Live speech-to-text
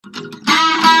Hey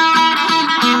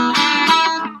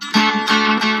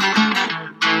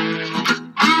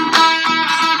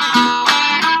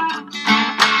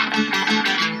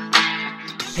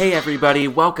everybody,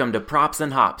 welcome to Props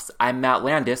and Hops. I'm Matt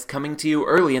Landis, coming to you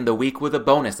early in the week with a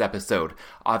bonus episode.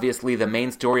 Obviously the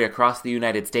main story across the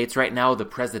United States right now, the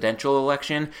presidential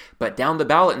election, but down the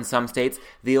ballot in some states,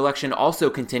 the election also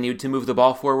continued to move the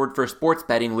ball forward for sports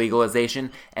betting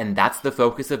legalization, and that's the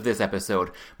focus of this episode.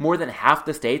 More than half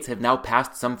the states have now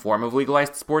passed some form of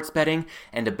legalized sports betting,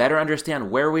 and to better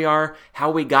understand where we are, how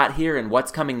we got here, and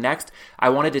what's coming next, I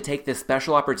wanted to take this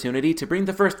special opportunity to bring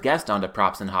the first guest onto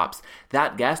Props and Hops.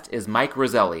 That guest is Mike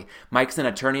Roselli. Mike's an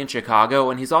attorney in Chicago,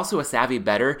 and he's also a savvy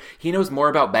bettor. He knows more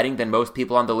about betting than most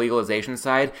people on the legalization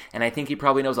side, and I think he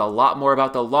probably knows a lot more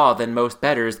about the law than most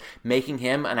bettors, making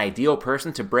him an ideal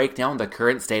person to break down the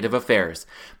current state of affairs.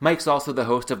 Mike's also the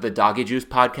host of the Doggy Juice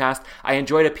podcast. I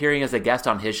enjoyed appearing as a guest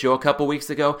on his show a couple weeks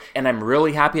ago, and I'm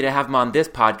really happy to have him on this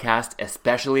podcast,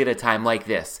 especially at a time like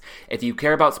this. If you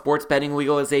care about sports betting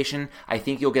legalization, I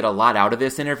think you'll get a lot out of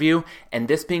this interview, and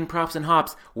this being Props and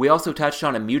Hops, we also touched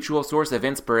on a mutual source of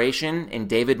inspiration in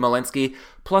David Malinsky,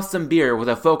 plus some beer with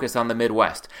a focus on the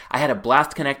Midwest. I had a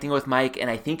blast connecting with Mike, and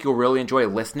I think you'll really enjoy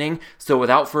listening, so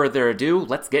without further ado,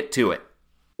 let's get to it.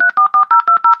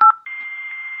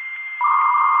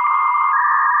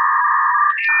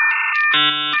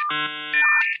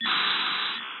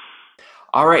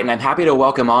 All right, and I'm happy to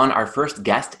welcome on our first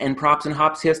guest in Props and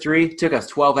Hops history. It took us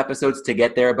 12 episodes to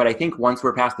get there, but I think once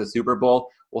we're past the Super Bowl,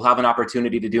 we'll have an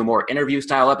opportunity to do more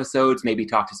interview-style episodes, maybe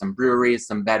talk to some breweries,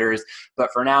 some bettors. But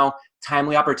for now,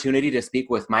 timely opportunity to speak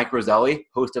with Mike Roselli,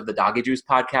 host of the Doggy Juice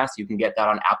podcast. You can get that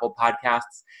on Apple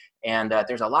Podcasts. And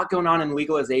there's a lot going on in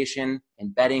legalization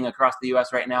and betting across the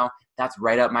U.S. right now. That's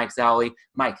right up Mike's alley.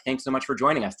 Mike, thanks so much for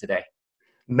joining us today.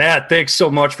 Matt, thanks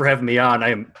so much for having me on. I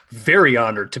am very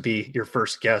honored to be your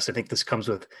first guest. I think this comes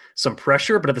with some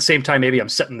pressure, but at the same time, maybe I'm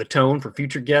setting the tone for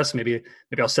future guests. Maybe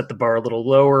I'll set the bar a little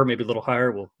lower, maybe a little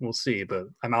higher. We'll see. But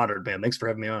I'm honored, man. Thanks for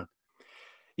having me on.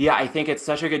 Yeah, I think it's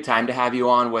such a good time to have you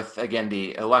on with, again,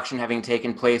 the election having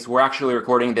taken place. We're actually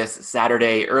recording this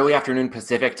Saturday, early afternoon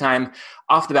Pacific time.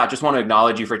 Off the bat, just want to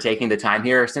acknowledge you for taking the time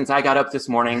here. Since I got up this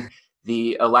morning,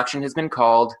 the election has been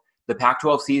called. The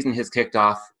Pac-12 season has kicked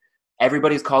off.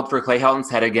 Everybody's called for Clay Helton's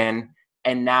head again,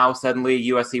 and now suddenly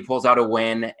USC pulls out a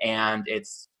win, and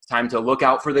it's time to look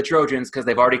out for the Trojans because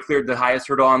they've already cleared the highest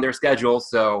hurdle on their schedule,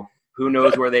 so who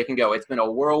knows where they can go. It's been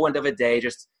a whirlwind of a day,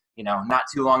 just, not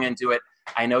too long into it.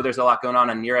 I know there's a lot going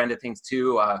on your end of things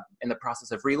too, in the process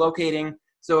of relocating.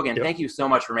 So again, Thank you so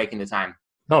much for making the time.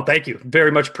 No, thank you.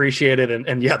 Very much appreciated.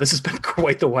 And yeah, this has been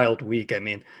quite the wild week. I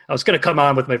mean, I was going to come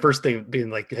on with my first thing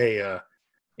being like, hey,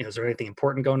 is there anything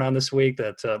important going on this week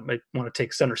that might want to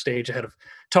take center stage ahead of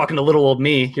talking to little old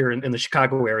me here in the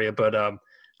Chicago area? But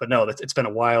no, it's been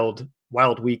a wild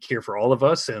week here for all of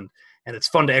us, and it's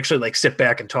fun to actually sit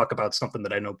back and talk about something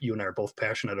that I know you and I are both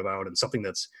passionate about, and something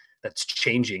that's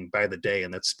changing by the day,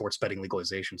 and that's sports betting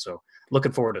legalization. So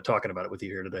looking forward to talking about it with you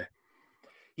here today.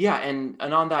 Yeah, and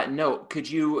on that note, could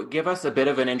you give us a bit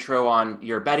of an intro on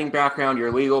your betting background,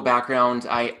 your legal background?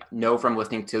 I know from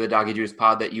listening to the Doggy Juice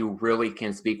pod that you really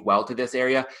can speak well to this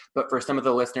area, but for some of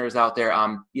the listeners out there,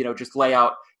 just lay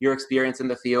out your experience in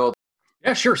the field.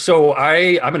 Yeah, sure. So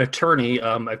I'm an attorney.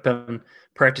 I've been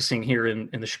practicing here in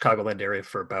the Chicagoland area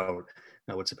for about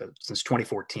since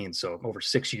 2014, so over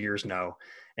 6 years now.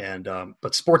 And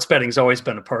but sports betting has always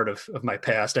been a part of my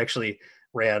past. Actually,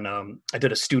 I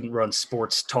did a student-run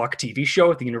sports talk TV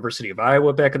show at the University of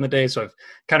Iowa back in the day, so I've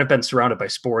kind of been surrounded by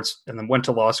sports, and then went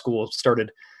to law school,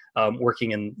 started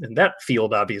working in that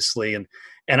field, obviously, and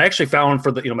I actually found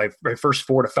for my first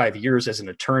 4 to 5 years as an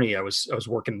attorney, I was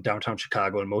working in downtown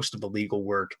Chicago, and most of the legal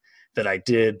work that I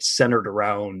did centered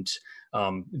around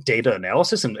data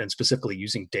analysis and specifically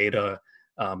using data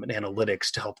and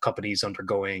analytics to help companies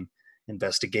undergoing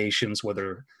investigations,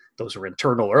 whether those are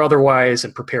internal or otherwise,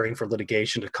 and preparing for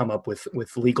litigation to come up with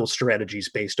legal strategies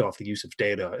based off the use of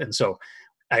data. And so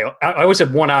I always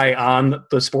had one eye on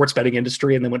the sports betting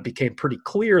industry. And then when it became pretty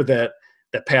clear that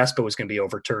PASPA was going to be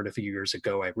overturned a few years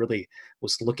ago, I really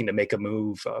was looking to make a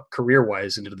move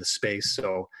career-wise into the space.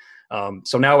 So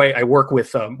now I work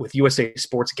with USA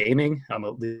Sports Gaming. I'm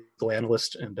a legal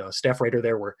analyst and staff writer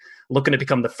there. We're looking to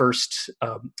become the first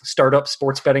startup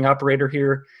sports betting operator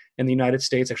here in the United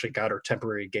States. Actually got our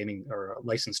temporary gaming or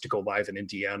license to go live in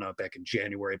Indiana back in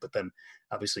January, but then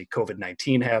obviously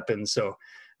COVID-19 happened. So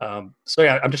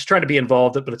yeah, I'm just trying to be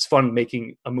involved, but it's fun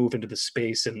making a move into the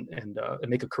space and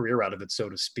make a career out of it, so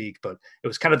to speak. But it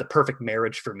was kind of the perfect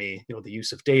marriage for me, the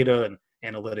use of data and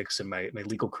analytics in my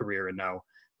legal career, and now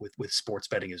with sports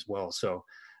betting as well. So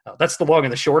that's the long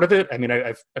and the short of it. I mean,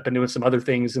 I've been doing some other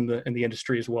things in the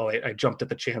industry as well. I jumped at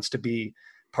the chance to be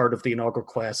part of the inaugural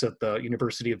class at the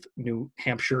University of New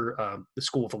Hampshire, the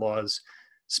School of Law's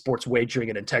Sports Wagering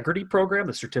and Integrity program,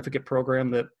 the certificate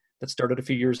program that started a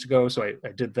few years ago. So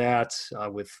I did that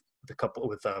with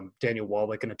Daniel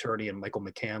Wallach, an attorney, and Michael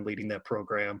McCann leading that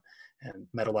program, and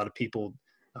met a lot of people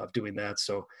doing that.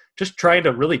 So just trying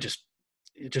to really just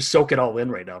soak it all in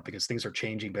right now, because things are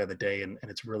changing by the day, and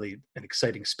it's really an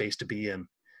exciting space to be in.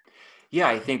 Yeah,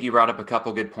 I think you brought up a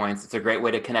couple good points. It's a great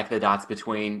way to connect the dots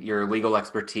between your legal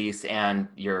expertise and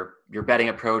your betting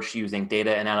approach using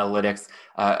data and analytics.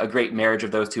 A great marriage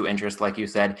of those two interests, like you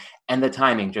said, and the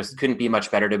timing just couldn't be much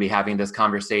better to be having this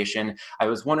conversation. I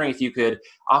was wondering if you could,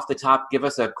 off the top, give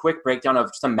us a quick breakdown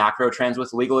of some macro trends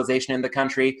with legalization in the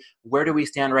country. Where do we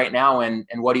stand right now, and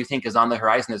what do you think is on the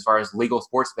horizon as far as legal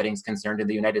sports betting is concerned in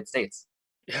the United States?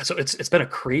 Yeah, so it's been a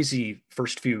crazy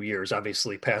first few years.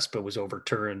 Obviously, PASPA was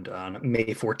overturned on May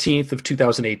 14th of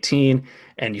 2018,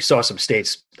 and you saw some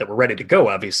states that were ready to go,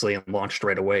 obviously, and launched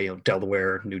right away.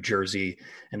 Delaware, New Jersey,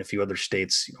 and a few other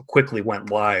states quickly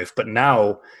went live. But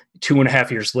now,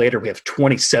 2.5 years later, we have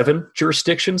 27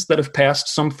 jurisdictions that have passed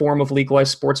some form of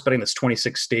legalized sports betting. That's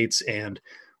 26 states and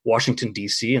Washington,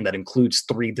 D.C., and that includes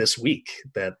 3 this week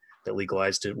that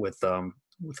legalized it with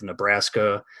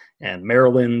Nebraska and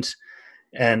Maryland.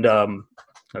 And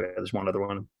there's one other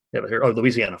one. Yeah,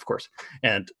 Louisiana, of course,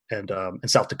 and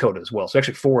South Dakota as well. So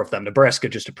actually 4 of them. Nebraska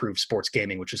just approved sports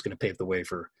gaming, which is going to pave the way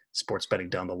for sports betting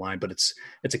down the line. But it's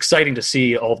exciting to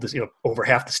see all of this. Over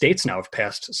half the states now have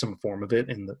passed some form of it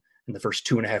in the first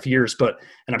 2.5 years. And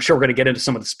I'm sure we're going to get into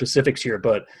some of the specifics here,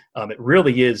 but it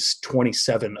really is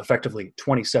effectively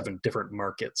 27 different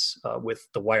markets with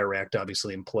the Wire Act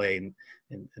obviously in play, and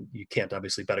you can't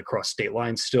obviously bet across state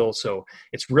lines still. So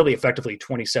it's really effectively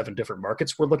 27 different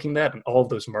markets we're looking at, and all of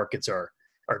those markets are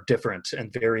different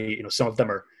and very, some of them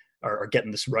are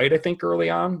getting this right, I think, early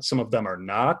on. Some of them are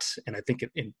not. And I think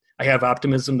I have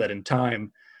optimism that in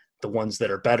time, the ones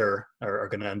that are better are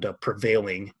going to end up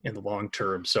prevailing in the long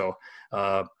term. So,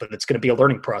 but it's going to be a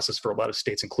learning process for a lot of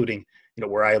states, including,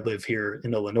 where I live here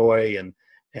in Illinois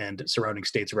and surrounding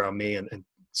states around me. And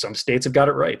some states have got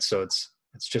it right. So it's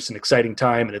just an exciting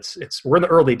time. And we're in the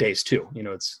early days too.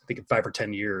 I think in 5 or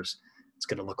 10 years, it's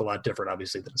going to look a lot different,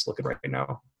 obviously, than it's looking right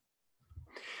now.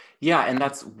 Yeah, and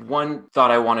that's one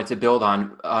thought I wanted to build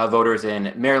on. Voters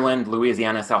in Maryland,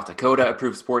 Louisiana, South Dakota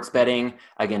approved sports betting.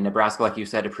 Again, Nebraska, like you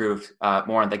said, approved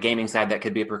more on the gaming side. That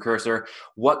could be a precursor.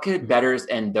 What could bettors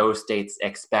in those states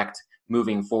expect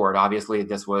moving forward? Obviously,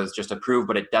 this was just approved,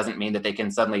 but it doesn't mean that they can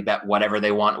suddenly bet whatever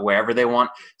they want, wherever they want.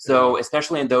 So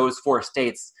especially in those 4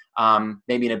 states,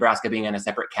 maybe Nebraska being in a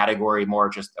separate category, more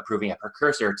just approving a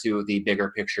precursor to the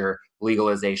bigger picture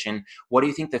legalization. What do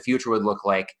you think the future would look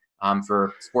like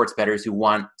for sports bettors who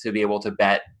want to be able to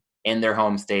bet in their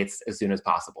home states as soon as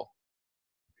possible?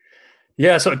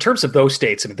 Yeah, so in terms of those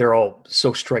states, they're all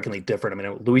so strikingly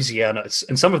different. Louisiana,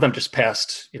 and some of them just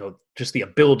passed, just the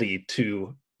ability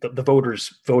to, the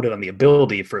voters voted on the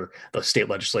ability for the state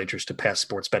legislatures to pass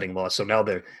sports betting laws. So now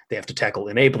they have to tackle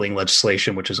enabling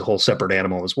legislation, which is a whole separate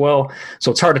animal as well.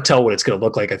 So it's hard to tell what it's going to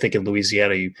look like. I think in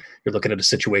Louisiana, you're looking at a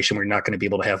situation where you're not going to be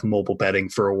able to have mobile betting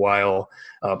for a while.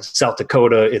 South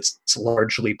Dakota, it's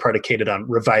largely predicated on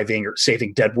reviving or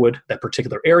saving Deadwood, that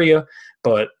particular area.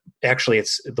 But actually,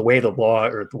 it's the way the law,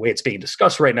 or the way it's being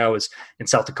discussed right now, is in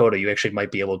South Dakota, you actually might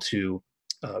be able to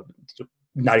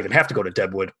not even have to go to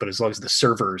Deadwood, but as long as the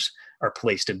servers are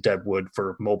placed in Deadwood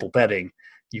for mobile betting,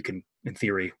 you can, in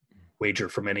theory, wager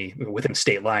from within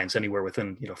state lines, anywhere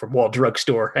within, from Wall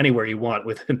Drugstore, anywhere you want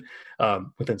within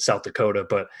South Dakota.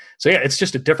 But so yeah, it's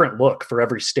just a different look for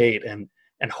every state, and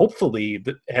hopefully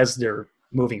as they're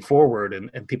moving forward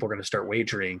and people are going to start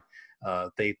wagering,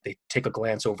 they take a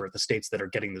glance over at the states that are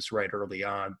getting this right early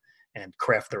on and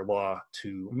craft their law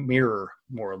to mirror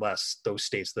more or less those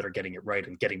states that are getting it right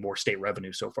and getting more state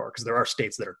revenue so far, because there are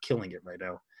states that are killing it right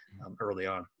now early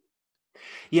on.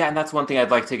 Yeah, and that's one thing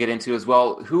I'd like to get into as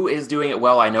well. Who is doing it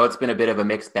well? I know it's been a bit of a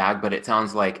mixed bag, but it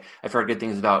sounds like I've heard good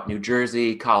things about New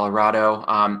Jersey, Colorado.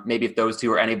 Maybe if those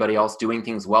two or anybody else doing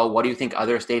things well, what do you think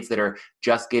other states that are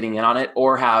just getting in on it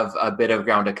or have a bit of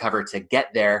ground to cover to get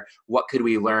there? What could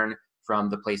we learn from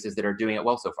the places that are doing it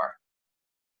well so far?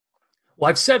 Well,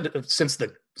 I've said since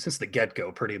the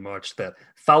get-go pretty much that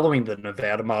following the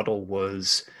Nevada model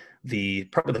was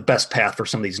probably the best path for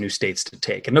some of these new states to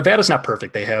take. And Nevada's not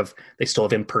perfect. They still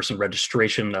have in-person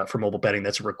registration for mobile betting.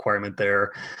 That's a requirement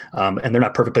there. And they're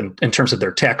not perfect, but in terms of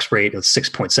their tax rate, it's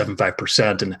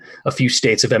 6.75%. And a few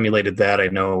states have emulated that. I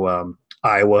know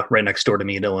Iowa, right next door to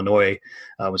me in Illinois,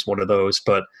 was one of those.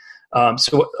 But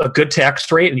So a good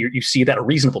tax rate, and you see that, a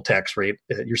reasonable tax rate,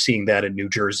 you're seeing that in New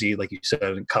Jersey, like you said,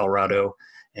 in Colorado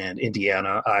and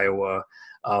Indiana, Iowa.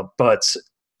 But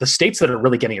the states that are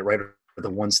really getting it right are the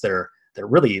ones that are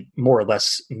really more or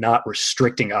less not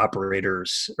restricting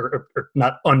operators, or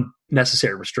not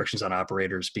unnecessary restrictions on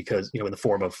operators, because, in the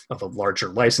form of a larger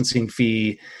licensing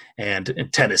fee. And in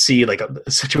Tennessee, like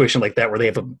a situation like that, where they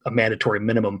have a mandatory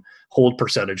minimum hold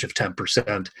percentage of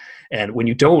 10%. And when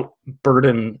you don't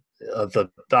burden the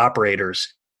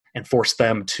operators and force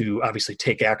them to obviously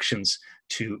take actions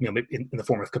to, in the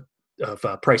form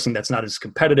of pricing that's not as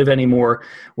competitive anymore,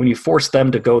 when you force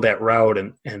them to go that route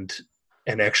and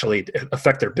actually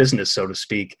affect their business, so to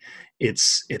speak,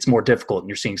 it's more difficult. And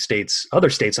you're seeing other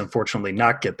states, unfortunately,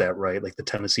 not get that right, like the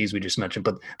Tennessees we just mentioned.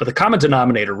 But the common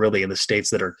denominator really in the states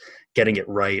that are getting it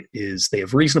right is they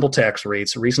have reasonable tax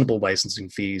rates, reasonable licensing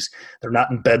fees. They're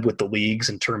not in bed with the leagues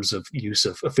in terms of use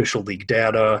of official league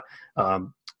data,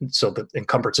 so the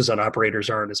encumbrances on operators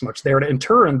aren't as much there. And in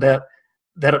turn, that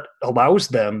allows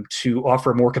them to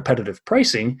offer more competitive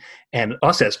pricing, and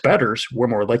us as bettors, we're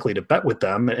more likely to bet with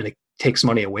them, and it takes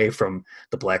money away from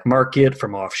the black market,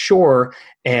 from offshore.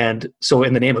 And so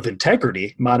in the name of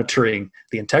integrity, monitoring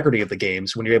the integrity of the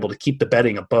games, when you're able to keep the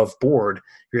betting above board,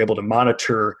 you're able to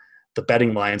monitor the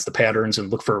betting lines, the patterns,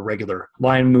 and look for irregular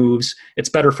line moves. It's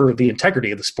better for the integrity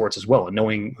of the sports as well, and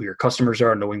knowing who your customers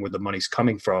are, knowing where the money's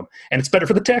coming from. And it's better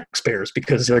for the taxpayers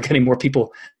because they're getting more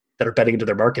people that are betting into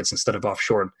their markets instead of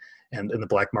offshore and in the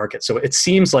black market. So it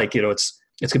seems like,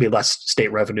 it's going to be less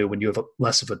state revenue when you have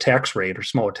less of a tax rate, or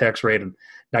smaller tax rate, and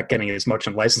not getting as much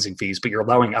in licensing fees, but you're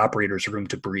allowing operators room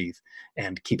to breathe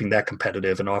and keeping that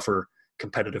competitive and offer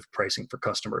competitive pricing for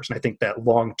customers. And I think that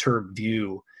long-term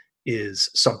view is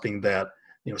something that,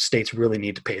 states really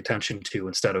need to pay attention to,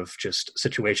 instead of just a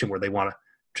situation where they want to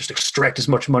just extract as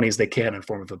much money as they can in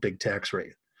form of a big tax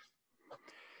rate.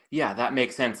 Yeah, that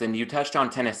makes sense. And you touched on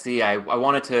Tennessee. I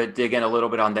wanted to dig in a little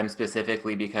bit on them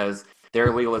specifically because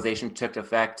their legalization took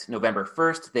effect November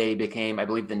 1st. They became, I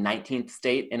believe, the 19th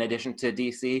state in addition to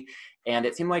DC. And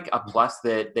it seemed like a plus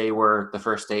that they were the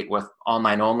first state with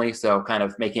online only, so kind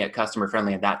of making it customer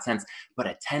friendly in that sense, but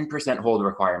a 10% hold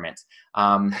requirement.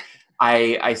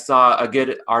 I saw a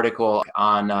good article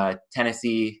on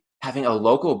Tennessee having a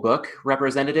local book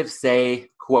representative say,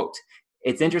 quote,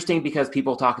 "It's interesting because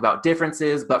people talk about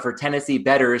differences, but for Tennessee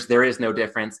bettors, there is no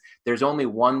difference. There's only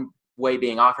one way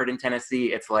being offered in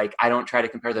Tennessee. It's like, I don't try to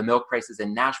compare the milk prices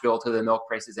in Nashville to the milk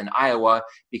prices in Iowa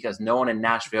because no one in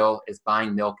Nashville is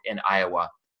buying milk in Iowa,"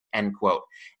 end quote.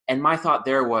 And my thought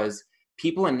there was,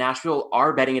 people in Nashville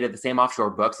are betting into the same offshore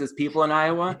books as people in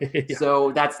Iowa. Yeah.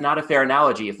 So that's not a fair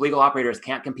analogy. If legal operators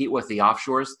can't compete with the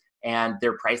offshores and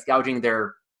they're price gouging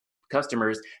their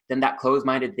customers, then that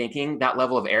closed-minded thinking, that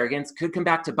level of arrogance could come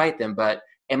back to bite them. But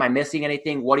am I missing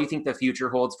anything? What do you think the future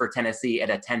holds for Tennessee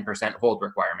at a 10% hold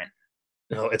requirement?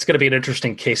 No, it's going to be an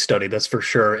interesting case study, that's for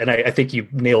sure. And I think you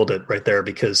nailed it right there,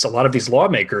 because a lot of these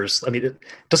lawmakers, it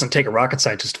doesn't take a rocket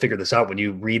scientist to figure this out. When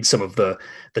you read some of the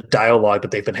dialogue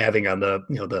that they've been having on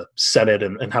the Senate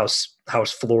and House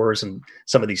floors in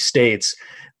some of these states,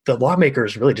 the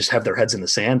lawmakers really just have their heads in the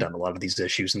sand on a lot of these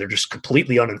issues, and they're just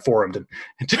completely uninformed.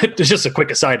 And just a quick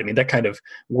aside, that kind of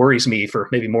worries me for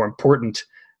maybe more important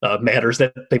matters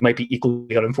that they might be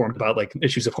equally uninformed about, like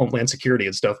issues of homeland security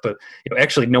and stuff. But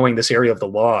actually knowing this area of the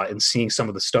law and seeing some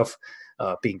of the stuff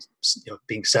being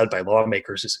said by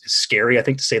lawmakers is scary, I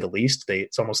think, to say the least.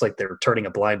 It's almost like they're turning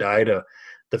a blind eye to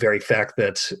the very fact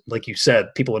that, like you said,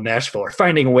 people in Nashville are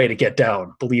finding a way to get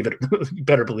down. Believe it, you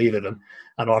better believe it,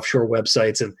 on offshore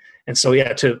websites. And so,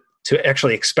 yeah, to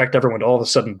actually expect everyone to all of a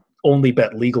sudden only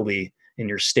bet legally in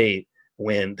your state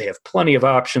when they have plenty of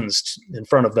options in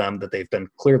front of them that they've been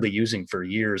clearly using for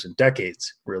years and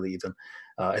decades, really even.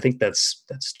 I think that's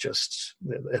just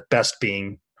at best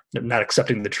being not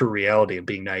accepting the true reality and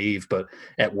being naive, but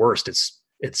at worst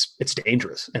it's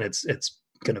dangerous, and it's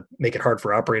going to make it hard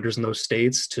for operators in those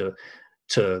states to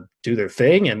do their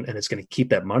thing, and it's going to keep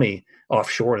that money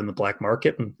offshore in the black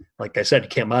market. And like I said, you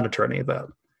can't monitor any of that.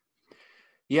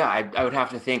 Yeah, I would have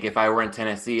to think, if I were in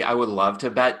Tennessee, I would love to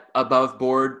bet above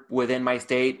board within my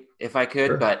state if I could.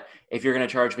 Sure. But if you're going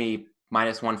to charge me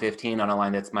minus 115 on a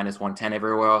line that's minus 110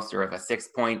 everywhere else, or if a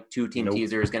 6.2 team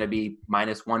teaser is going to be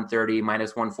minus 130,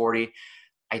 minus 140,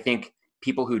 I think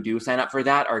people who do sign up for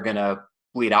that are going to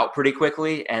bleed out pretty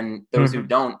quickly. And those who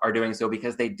don't are doing so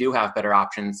because they do have better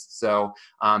options. So,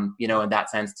 in that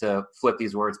sense, to flip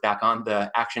these words back on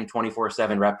the Action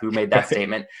 24/7 rep who made that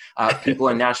statement, people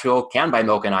in Nashville can buy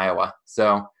milk in Iowa.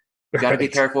 So you got to be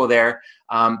careful there.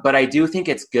 But I do think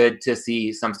it's good to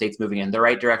see some states moving in the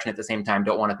right direction at the same time.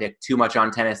 Don't want to pick too much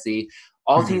on Tennessee.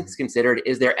 All Mhm. things considered,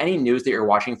 is there any news that you're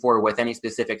watching for with any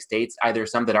specific states, either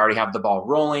some that already have the ball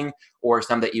rolling or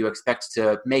some that you expect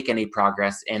to make any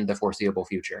progress in the foreseeable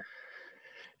future?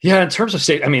 Yeah, in terms of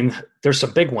state, I mean, there's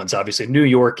some big ones. Obviously, New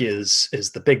York is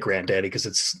the big granddaddy because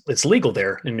it's legal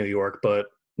there in New York, but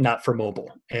not for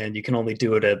mobile, and you can only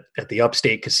do it at the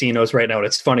upstate casinos right now. And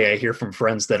it's funny, I hear from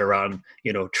friends that are on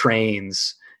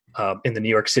trains in the New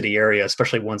York City area,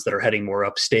 especially ones that are heading more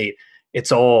upstate.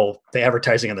 It's all the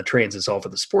advertising on the trains is all for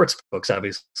the sports books,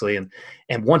 obviously,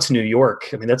 and once New York,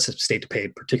 I mean, that's a state to pay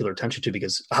particular attention to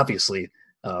because obviously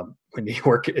when New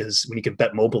York is when you can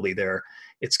bet mobilely there,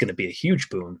 it's going to be a huge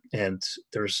boom. And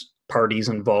there's parties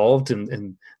involved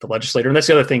and the legislator. And that's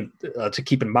the other thing to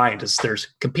keep in mind is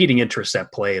there's competing interests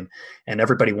at play, and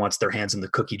everybody wants their hands in the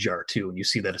cookie jar too. And you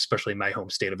see that especially in my home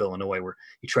state of Illinois, where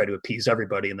you try to appease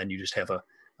everybody and then you just have a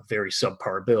very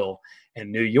subpar bill. And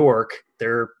New York,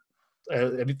 they're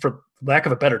I mean, for lack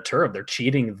of a better term, they're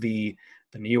cheating the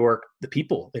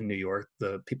people in New York,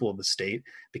 the people of the state,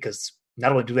 because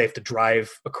not only do they have to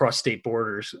drive across state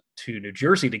borders to New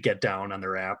Jersey to get down on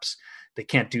their apps, they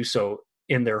can't do so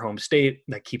in their home state.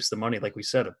 That keeps the money, like we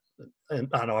said,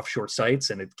 on offshore sites,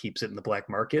 and it keeps it in the black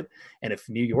market. And if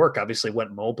New York obviously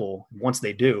went mobile, once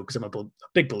they do, because I'm a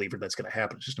big believer that's going to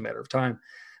happen, it's just a matter of time.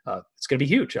 It's going to be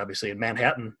huge. Obviously, in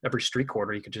Manhattan, every street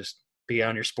corner you could just be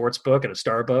on your sports book at a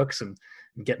Starbucks and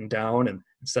getting down, and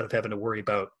instead of having to worry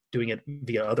about doing it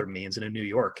via other means. And in New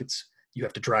York, you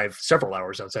have to drive several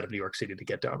hours outside of New York City to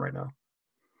get down right now.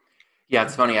 Yeah,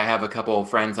 it's funny. I have a couple of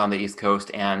friends on the East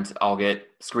Coast, and I'll get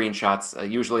screenshots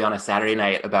usually on a Saturday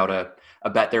night about a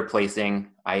bet they're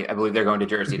placing. I believe they're going to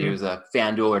Jersey to Mm-hmm. use a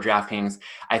FanDuel or DraftKings.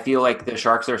 I feel like the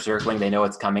Sharks are circling. They know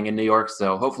it's coming in New York.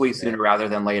 So hopefully Yeah. sooner rather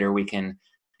than later, we can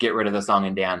get rid of the song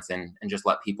and dance and just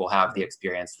let people have the Right.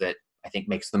 experience that I think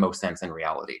makes the most sense in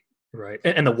reality. Right,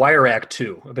 and the Wire Act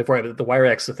too. The Wire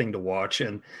Act's the thing to watch,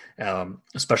 and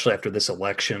especially after this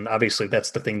election, obviously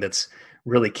that's the thing that's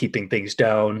really keeping things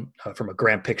down from a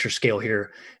grand picture scale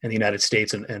here in the United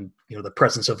States, and the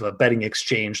presence of a betting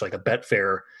exchange like a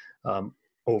Betfair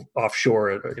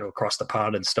offshore, across the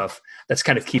pond and stuff. That's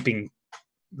kind of keeping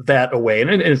that away,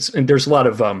 and there's a lot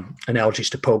of analogies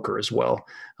to poker as well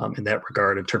in that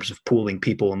regard in terms of pooling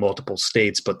people in multiple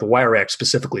states. But the Wire Act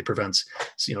specifically prevents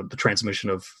the transmission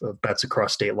of bets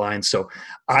across state lines. So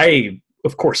I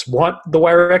of course want the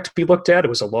Wire Act to be looked at. It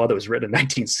was a law that was written in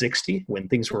 1960 when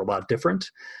things were a lot different,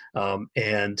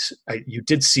 and you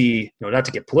did see, not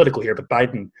to get political here, but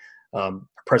Biden,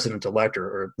 president-elect,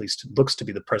 or at least looks to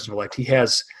be the president-elect, he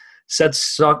has said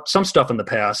some stuff in the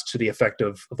past to the effect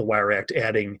of the Wire Act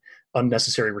adding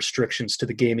unnecessary restrictions to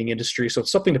the gaming industry. So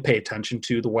it's something to pay attention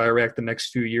to, the Wire Act, the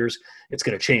next few years. It's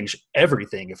going to change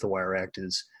everything if the Wire Act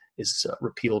is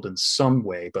repealed in some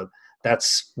way. But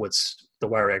that's what's the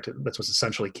Wire Act. That's what's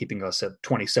essentially keeping us at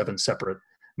 27 separate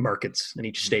markets in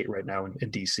each state right now in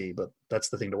DC. But that's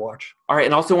the thing to watch. All right,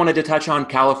 and also wanted to touch on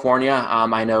California.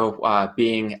 I know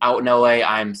being out in LA,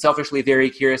 I'm selfishly very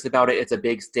curious about it. It's a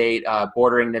big state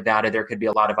bordering Nevada. There could be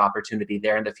a lot of opportunity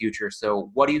there in the future. So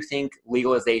what do you think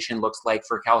legalization looks like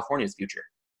for California's future?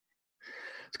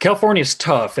 California is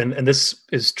tough, and this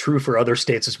is true for other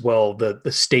states as well. The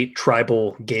state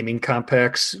tribal gaming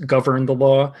compacts govern the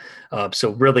law,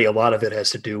 so really a lot of it has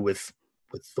to do with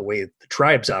the way the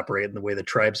tribes operate and the way the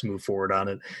tribes move forward on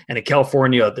it. And in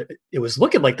California, it was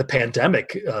looking like the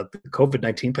pandemic, the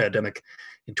COVID-19 pandemic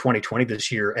in 2020 this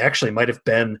year, actually might have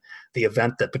been the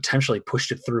event that potentially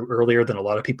pushed it through earlier than a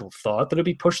lot of people thought that it'd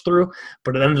be pushed through,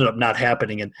 but it ended up not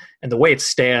happening. And the way it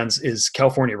stands is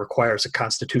California requires a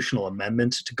constitutional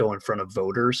amendment to go in front of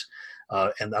voters.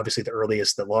 And obviously the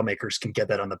earliest that lawmakers can get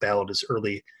that on the ballot is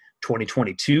early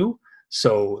 2022.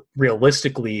 So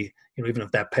realistically, even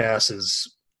if that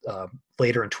passes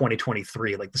later in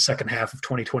 2023, like the second half of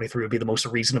 2023 would be the most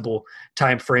reasonable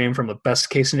time frame from a best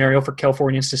case scenario for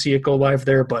Californians to see it go live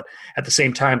there. But at the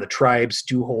same time, the tribes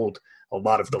do hold a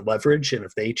lot of the leverage, and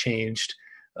if they changed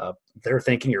their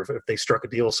thinking, or if they struck a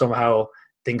deal somehow,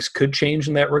 things could change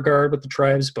in that regard with the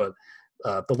tribes. But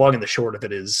the long and the short of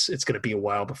it is it's going to be a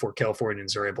while before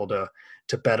Californians are able to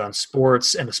bet on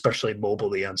sports, and especially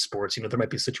mobilely on sports. There might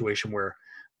be a situation where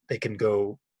they can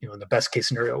go, in the best case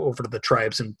scenario, over to the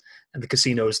tribes and the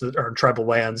casinos that are in tribal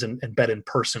lands and bet in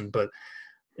person. But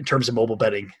in terms of mobile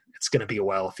betting, it's going to be a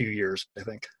while, a few years, I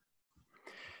think.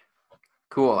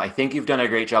 Cool. I think you've done a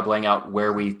great job laying out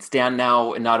where we stand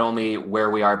now, and not only where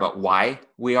we are, but why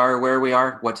we are where we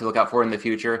are, what to look out for in the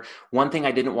future. One thing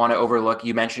I didn't want to overlook,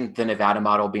 you mentioned the Nevada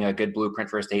model being a good blueprint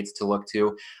for states to look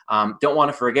to. Don't want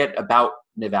to forget about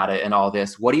Nevada and all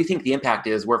this. What do you think the impact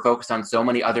is? We're focused on so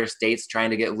many other states trying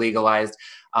to get legalized.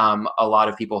 A lot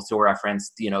of people still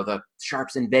referenced, the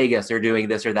sharps in Vegas are doing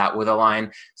this or that with a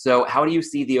line. So how do you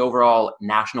see the overall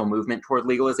national movement toward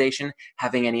legalization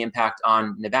having any impact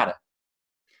on Nevada?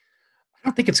 I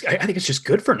don't think it's. I think it's just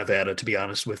good for Nevada, to be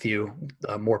honest with you.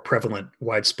 More prevalent,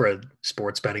 widespread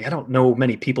sports betting. I don't know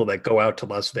many people that go out to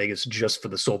Las Vegas just for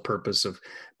the sole purpose of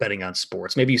betting on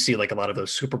sports. Maybe you see like a lot of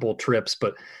those Super Bowl trips,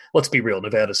 but let's be real.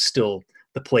 Nevada's still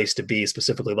the place to be,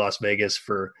 specifically Las Vegas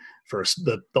for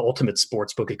the ultimate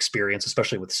sports book experience,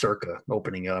 especially with Circa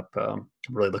opening up. I'm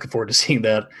really looking forward to seeing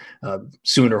that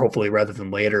sooner, hopefully, rather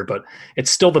than later. But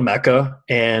it's still the Mecca,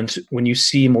 and when you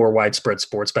see more widespread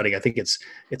sports betting, I think it's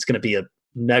going to be a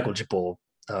negligible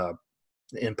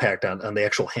impact on the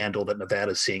actual handle that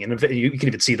Nevada is seeing. And you can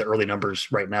even see the early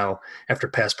numbers right now after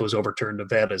PASPA was overturned.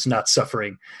 Nevada is not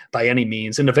suffering by any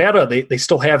means. In Nevada, they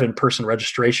still have in-person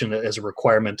registration as a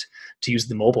requirement to use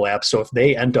the mobile app. So if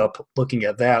they end up looking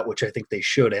at that, which I think they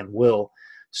should and will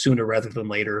sooner rather than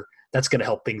later, that's going to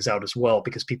help things out as well,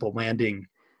 because people landing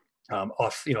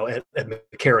off, at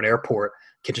McCarran Airport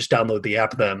can just download the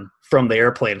app then from the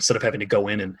airplane instead of having to go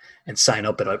in and sign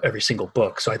up at every single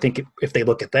book. So I think if they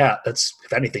look at that, that's,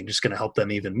 if anything, just going to help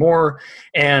them even more.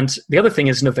 And the other thing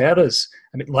is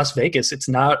Las Vegas, it's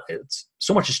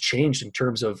so much has changed in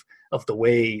terms of the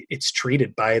way it's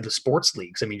treated by the sports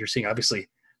leagues. I mean, you're seeing obviously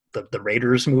the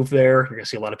Raiders move there. You're going to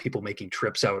see a lot of people making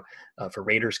trips out for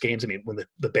Raiders games. I mean, when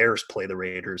the Bears play the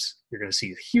Raiders, you're going to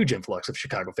see a huge influx of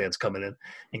Chicago fans coming in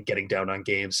and getting down on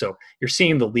games. So you're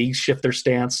seeing the leagues shift their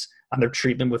stance on their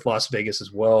treatment with Las Vegas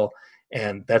as well.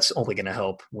 And that's only going to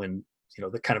help when,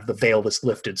 the kind of the veil is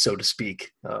lifted, so to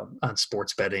speak, on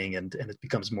sports betting and it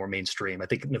becomes more mainstream. I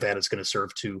think Nevada's going to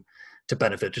serve to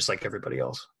benefit just like everybody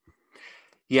else.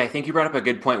 Yeah, I think you brought up a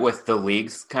good point with the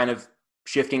leagues kind of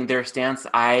shifting their stance.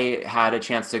 I had a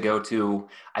chance to go to,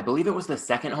 I believe it was the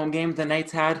second home game the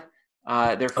Knights had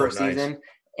their first season,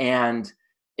 and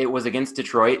it was against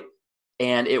Detroit,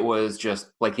 and it was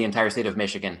just like the entire state of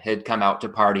Michigan had come out to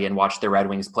party and watch the Red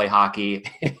Wings play hockey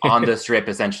on the Strip,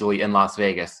 essentially in Las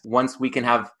Vegas. Once we can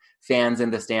have fans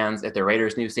in the stands at the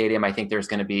Raiders' new stadium, I think there's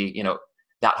going to be,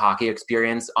 that hockey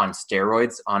experience on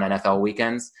steroids on NFL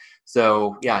weekends.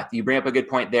 So yeah, you bring up a good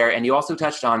point there. And you also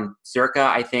touched on Circa.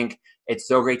 I think it's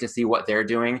so great to see what they're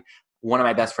doing. One of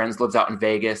my best friends lives out in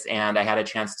Vegas, and I had a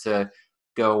chance to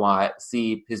go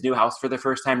see his new house for the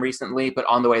first time recently. But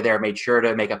on the way there, made sure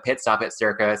to make a pit stop at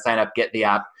Circa, sign up, get the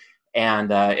app.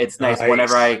 And it's nice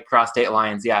whenever I cross state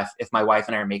lines. Yeah, if my wife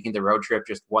and I are making the road trip,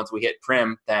 just once we hit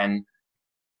Prim, then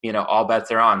all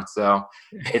bets are on. So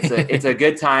it's a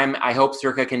good time. I hope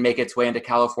Circa can make its way into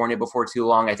California before too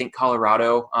long. I think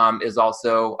Colorado is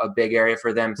also a big area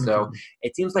for them. So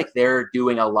it seems like they're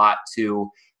doing a lot to,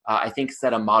 I think,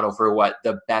 set a model for what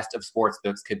the best of sports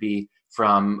books could be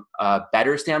from a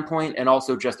better standpoint, and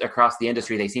also just across the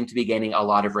industry. They seem to be gaining a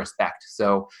lot of respect.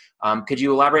 So could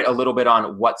you elaborate a little bit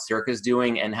on what Circa is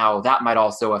doing and how that might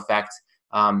also affect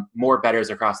more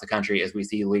bettors across the country as we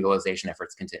see legalization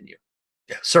efforts continue?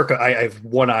 Yeah, Circa, I have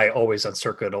one eye always on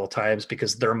Circa at all times,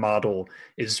 because their model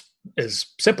is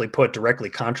simply put directly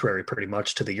contrary pretty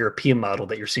much to the European model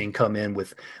that you're seeing come in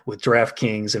with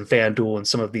DraftKings and FanDuel and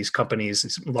some of these companies,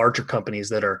 these larger companies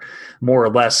that are more or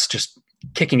less just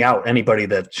kicking out anybody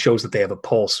that shows that they have a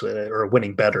pulse or a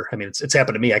winning better. I mean, it's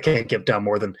happened to me. I can't give down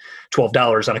more than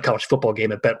 $12 on a college football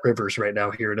game at Bet Rivers right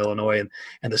now here in Illinois,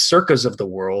 and the Circas of the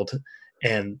world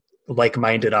and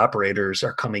like-minded operators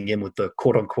are coming in with the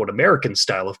quote-unquote American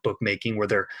style of bookmaking, where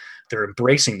they're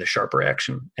embracing the sharper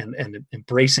action and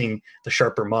embracing the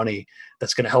sharper money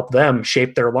that's going to help them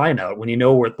shape their line out. When you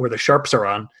know where the sharps are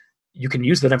on, you can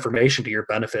use that information to your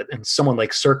benefit. And someone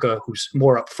like Circa, who's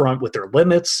more upfront with their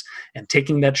limits and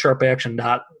taking that sharp action,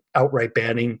 not outright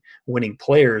banning winning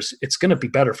players, it's going to be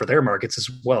better for their markets as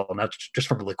well, not just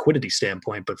from a liquidity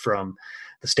standpoint, but from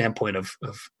the standpoint of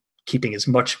keeping as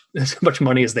much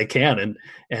money as they can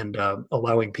and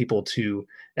allowing people to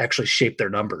actually shape their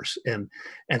numbers. And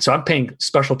so I'm paying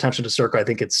special attention to Circa. I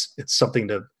think it's something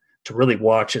to really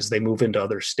watch as they move into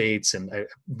other states. And I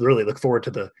really look forward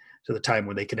to the time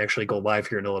when they can actually go live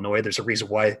here in Illinois. There's a reason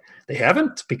why they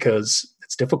haven't, because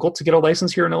it's difficult to get a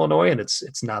license here in Illinois, and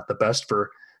it's not the best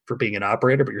for being an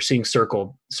operator. But you're seeing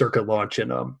Circa launch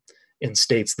in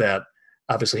states that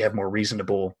obviously have more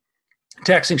reasonable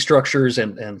taxing structures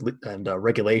and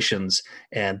regulations,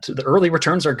 and the early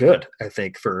returns are good, I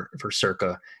think, for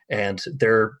Circa, and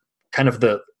they're kind of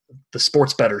the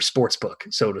sports better sports book,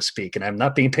 so to speak. And I'm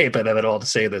not being paid by them at all to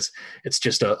say this. It's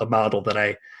just a model that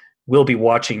I will be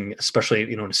watching,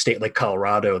 especially in a state like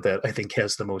Colorado that I think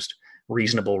has the most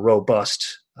reasonable,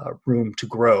 robust room to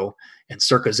grow. And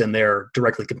Circa's in there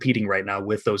directly competing right now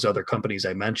with those other companies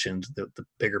I mentioned, the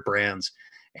bigger brands,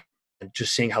 and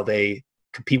just seeing how they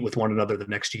compete with one another the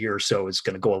next year or so is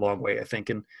going to go a long way, I think,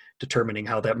 in determining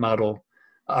how that model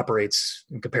operates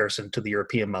in comparison to the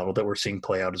European model that we're seeing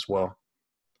play out as well.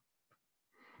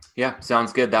 Yeah,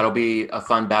 sounds good. That'll be a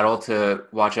fun battle to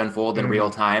watch unfold in real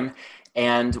time.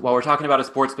 And while we're talking about a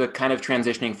sports book, kind of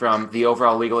transitioning from the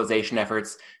overall legalization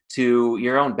efforts to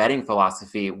your own betting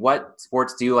philosophy, what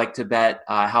sports do you like to bet?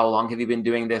 How long have you been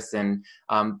doing this? And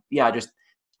just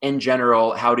in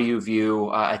general, how do you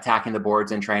view attacking the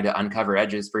boards and trying to uncover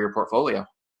edges for your portfolio?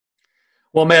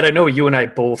 Well, Matt, I know you and I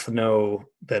both know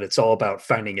that it's all about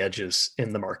finding edges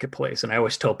in the marketplace. And I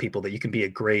always tell people that you can be a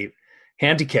great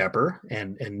handicapper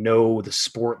and know the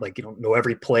sport, like, know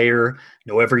every player,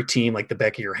 know every team like the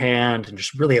back of your hand, and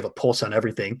just really have a pulse on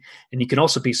everything. And you can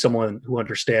also be someone who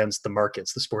understands the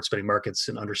markets, the sports betting markets,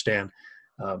 and understand,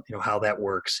 how that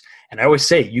works. And I always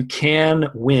say you can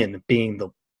win being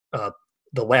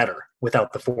the latter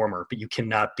without the former, but you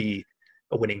cannot be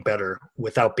a winning bettor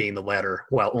without being the latter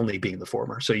while only being the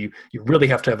former. So you really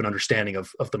have to have an understanding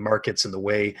of the markets and the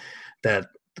way that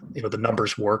the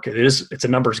numbers work. It's a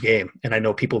numbers game, and I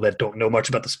know people that don't know much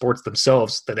about the sports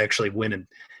themselves that actually win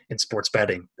in sports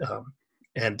betting.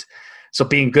 And so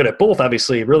being good at both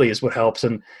obviously really is what helps.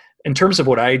 And in terms of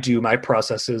what I do, my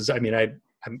process is,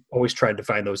 I'm always trying to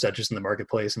find those edges in the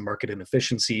marketplace and market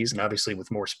inefficiencies. And obviously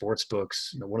with more sports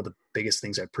books, one of the biggest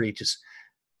things I preach is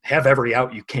have every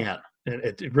out you can. And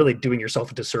it really doing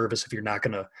yourself a disservice if you're not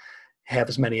going to have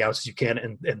as many outs as you can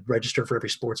and register for every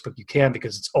sports book you can,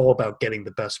 because it's all about getting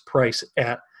the best price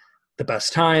at the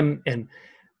best time. And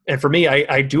for me,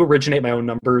 I do originate my own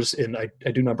numbers, and I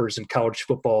do numbers in college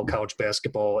football, college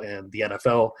basketball, and the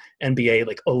NFL, NBA,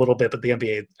 like a little bit, but the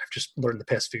NBA I've just learned the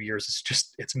past few years,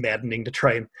 it's maddening to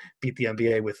try and beat the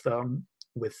NBA with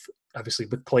obviously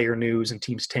with player news and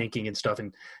teams tanking and stuff,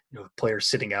 and players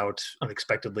sitting out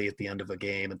unexpectedly at the end of a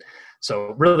game. And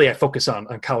so really I focus on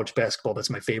college basketball. That's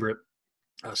my favorite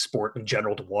sport in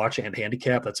general to watch and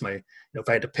handicap. That's my, if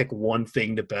I had to pick one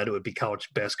thing to bet, it would be college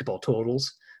basketball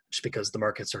totals, just because the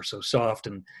markets are so soft,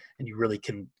 and you really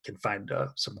can find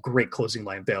some great closing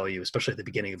line value, especially at the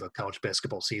beginning of a college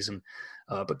basketball season.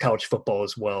 But college football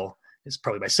as well is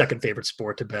probably my second favorite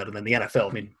sport to bet. And then the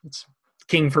NFL, it's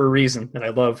king for a reason. And I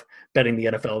love betting the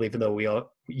NFL, even though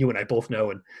you and I both know,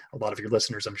 and a lot of your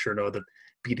listeners, I'm sure, know that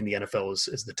beating the NFL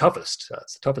is the toughest.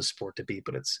 It's the toughest sport to beat,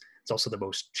 but it's also the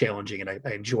most challenging. And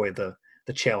I enjoy the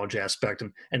challenge aspect.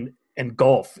 And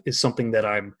golf is something that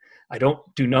I don't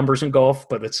do numbers in golf,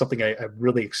 but it's something I'm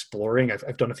really exploring.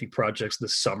 I've done a few projects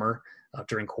this summer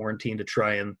during quarantine to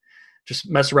try and just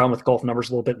mess around with golf numbers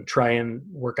a little bit and try and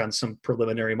work on some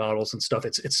preliminary models and stuff.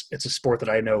 It's a sport that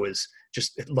I know it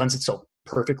lends itself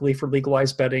perfectly for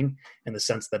legalized betting, in the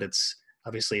sense that it's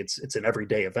an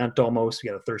everyday event almost.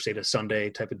 You got a Thursday to Sunday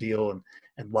type of deal,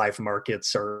 and live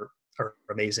markets are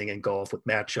amazing in golf with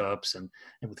matchups and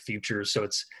with futures. So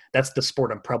that's the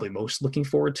sport I'm probably most looking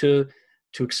forward to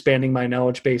expanding my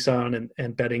knowledge base on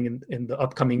and betting in the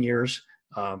upcoming years.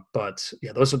 But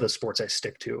yeah, those are the sports I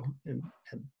stick to, and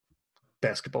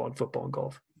basketball and football and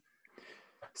golf.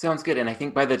 Sounds good. And I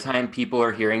think by the time people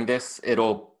are hearing this,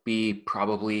 it'll be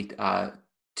probably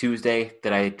Tuesday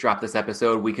that I drop this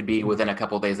episode. We could be within a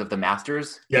couple of days of the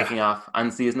Masters kicking off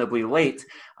unseasonably late.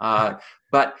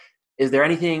 But is there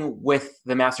anything with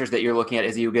the Masters that you're looking at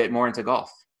as you get more into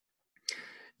golf?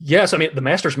 Yes, the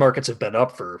Masters markets have been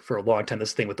up for a long time.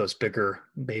 This thing with those bigger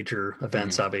major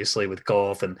events, obviously with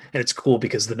golf, and it's cool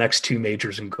because the next two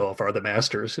majors in golf are the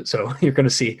Masters. So you're going to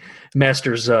see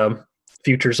Masters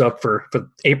futures up for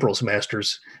April's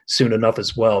Masters soon enough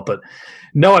as well. But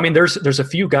no, there's a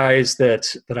few guys that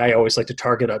I always like to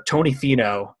target. Tony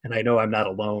Finau, and I know I'm not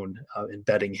alone in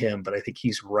betting him, but I think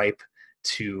he's ripe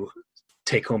to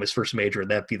take home his first major,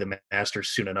 and that be the Masters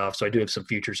soon enough. So I do have some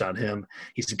futures on him.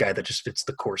 He's a guy that just fits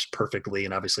the course perfectly.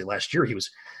 And obviously last year he was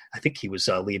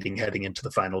leading heading into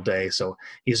the final day. So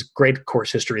he's great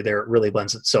course history there. It really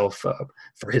lends itself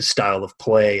for his style of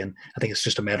play. And I think it's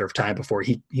just a matter of time before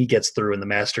he gets through in the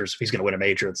Masters. If he's going to win a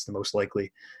major, it's the most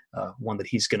likely one that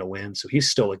he's going to win. So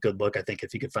he's still a good look, I think,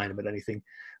 if you could find him at anything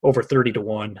over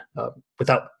 30-1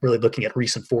 without really looking at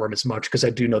recent form as much, because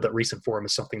I do know that recent form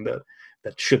is something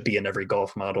that should be in every golf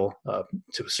golf model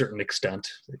to a certain extent.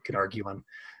 You can argue on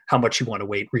how much you want to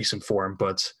weight recent form,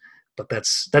 but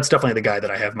that's definitely the guy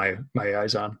that I have my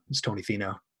eyes on is Tony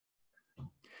Finau.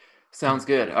 Sounds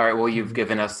good. All right. Well, you've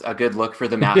given us a good look for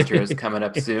the Masters coming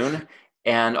up soon.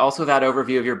 And also that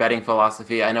overview of your betting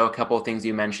philosophy. I know a couple of things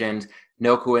you mentioned.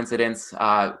 No coincidence,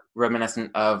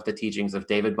 reminiscent of the teachings of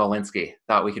David Malinsky.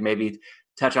 Thought we could maybe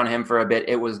touch on him for a bit.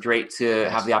 It was great to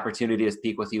have the opportunity to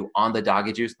speak with you on the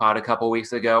Doggy Juice pod a couple of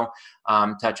weeks ago,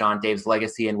 touch on Dave's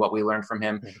legacy and what we learned from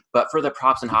him. But for the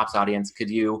Props and Hops audience, could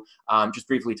you just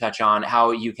briefly touch on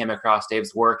how you came across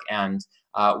Dave's work and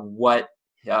what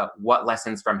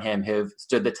lessons from him have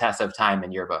stood the test of time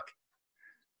in your book?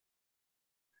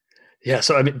 Yeah,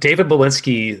 so I mean, David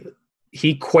Malinsky,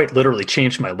 he quite literally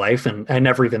changed my life, and I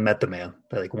never even met the man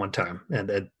like one time.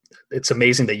 And it's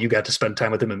amazing that you got to spend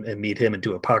time with him and meet him and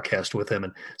do a podcast with him.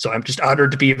 And so I'm just honored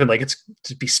to be even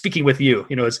to be speaking with you,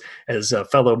 as a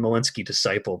fellow Malinsky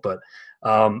disciple. But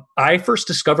I first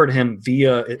discovered him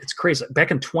via, it's crazy, back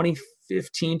in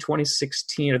 2015,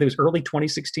 2016, I think it was early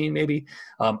 2016 maybe.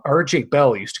 RJ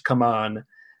Bell used to come on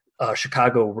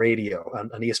Chicago radio on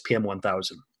ESPN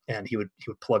 1000. And he would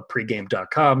plug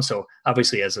pregame.com. So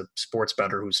obviously, as a sports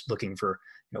bettor who's looking for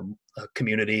a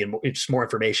community and just more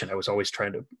information, I was always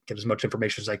trying to get as much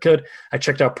information as I could. I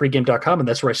checked out pregame.com, and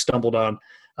that's where I stumbled on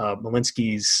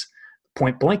Malinsky's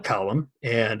Point Blank column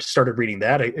and started reading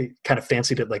that. I kind of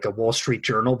fancied it like a Wall Street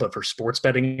Journal, but for sports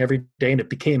betting every day, and it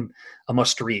became a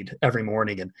must read every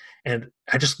morning. And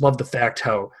I just love the fact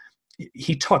how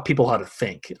he taught people how to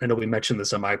think. I know we mentioned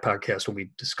this on my podcast when we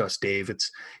discussed Dave.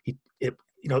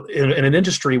 In an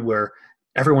industry where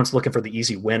everyone's looking for the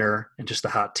easy winner and just a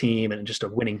hot team and just a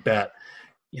winning bet,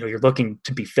 you're looking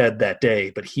to be fed that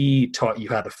day, but he taught you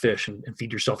how to fish and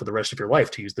feed yourself for the rest of your life,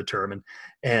 to use the term.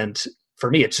 And for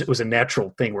me, it was a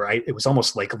natural thing where it was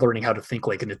almost like learning how to think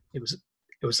it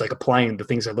was like applying the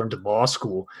things I learned in law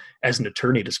school as an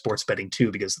attorney to sports betting too,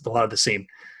 because a lot of the same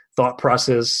thought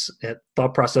processes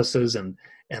and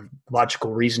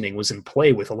logical reasoning was in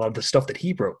play with a lot of the stuff that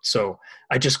he wrote. So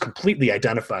I just completely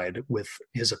identified with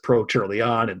his approach early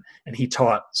on, and he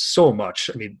taught so much.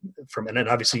 I mean, and then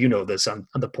obviously this on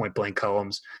the Point Blank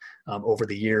columns over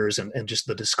the years, and just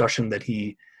the discussion that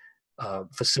he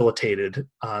facilitated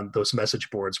on those message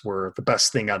boards were the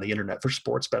best thing on the internet for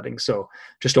sports betting. So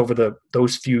just over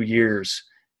those few years,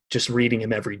 just reading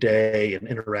him every day and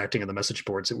interacting on the message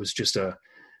boards, it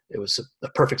was a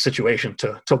perfect situation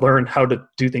to learn how to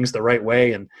do things the right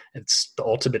way. And it's the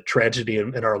ultimate tragedy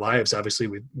in our lives. Obviously,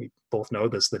 we both know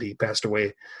this, that he passed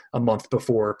away a month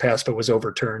before PASPA was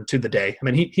overturned to the day. I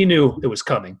mean, he knew it was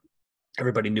coming.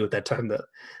 Everybody knew at that time that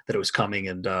it was coming.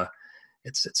 And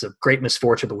it's a great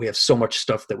misfortune, but we have so much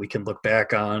stuff that we can look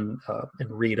back on and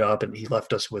read up. And he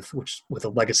left us with a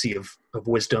legacy of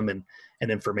wisdom and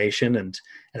information. And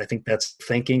I think that's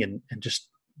thinking and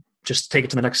just take it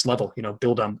to the next level,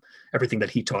 build on everything that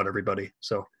he taught everybody.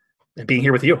 So, and being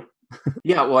here with you.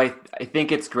 Yeah, well, I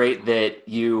think it's great that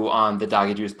you on the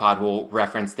Doggy Juice pod will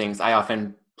reference things. I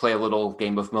often play a little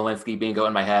game of Malinsky bingo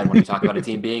in my head when you talk about a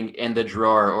team being in the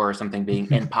drawer or something being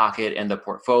in pocket in the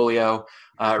portfolio.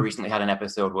 Recently had an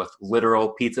episode with literal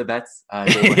pizza bets.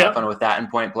 They would have fun with that in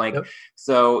Point Blank. Yep.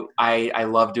 So I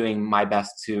love doing my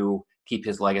best to keep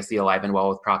his legacy alive and well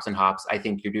with Props and Hops. I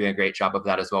think you're doing a great job of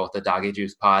that as well with the Doggy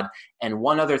Juice pod. And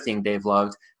one other thing Dave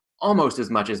loved almost as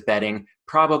much as betting,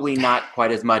 probably not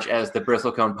quite as much as the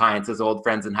Bristlecone Pints, his old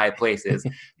friends in high places,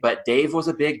 but Dave was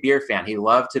a big beer fan. He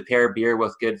loved to pair beer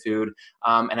with good food.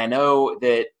 And I know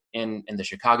that in the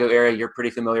Chicago area, you're pretty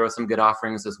familiar with some good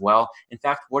offerings as well. In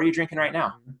fact, what are you drinking right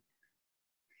now?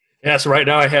 Yeah, so right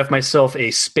now I have myself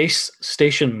a Space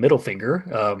Station Middle Finger.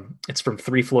 It's from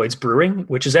Three Floyds Brewing,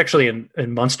 which is actually in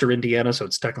Munster, Indiana, so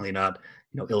it's technically not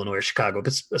Illinois or Chicago, but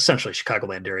it's essentially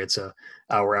Chicagoland area. It's a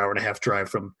hour and a half drive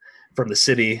from the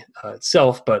city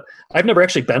itself. But I've never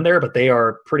actually been there, but they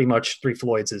are pretty much, Three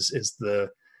Floyds that's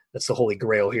the holy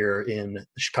grail here in the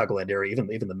Chicagoland area,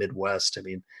 even the Midwest. I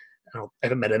mean, I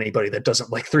haven't met anybody that doesn't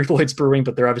like Three Floyds Brewing,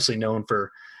 but they're obviously known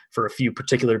for a few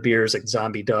particular beers like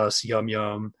Zombie Dust, Yum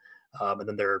Yum. And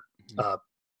then they're,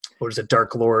 what is it?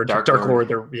 Dark Lord. Dark Lord.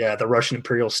 The Russian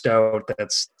Imperial Stout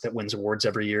that wins awards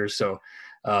every year. So,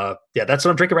 that's what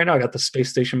I'm drinking right now. I got the Space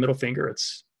Station Middle Finger.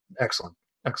 It's excellent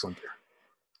beer.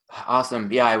 Awesome.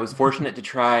 Yeah, I was fortunate to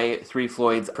try Three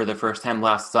Floyds for the first time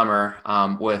last summer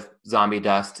with Zombie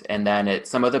Dust. And then at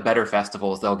some of the better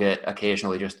festivals, they'll get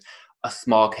occasionally just a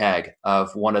small keg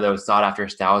of one of those sought after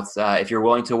stouts. If you're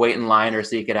willing to wait in line or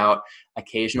seek it out,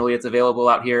 occasionally it's available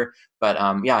out here. But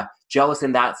jealous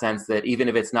in that sense that even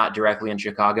if it's not directly in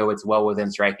Chicago, it's well within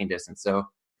striking distance. So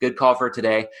good call for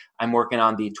today. I'm working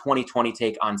on the 2020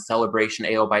 take on Celebration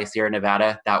Ale by Sierra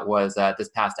Nevada. That was this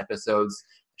past episode's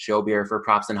show beer for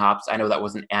Props and Hops. I know that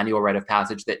was an annual rite of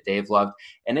passage that Dave loved,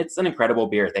 and it's an incredible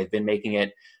beer. They've been making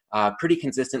it pretty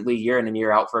consistently year in and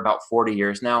year out for about 40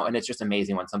 years now, and it's just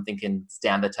amazing when something can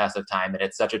stand the test of time, and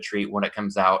it's such a treat when it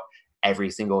comes out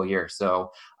every single year.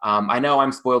 So I know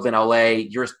I'm spoiled in LA,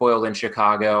 you're spoiled in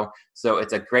Chicago, so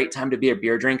it's a great time to be a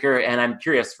beer drinker, and I'm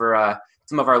curious for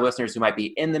some of our listeners who might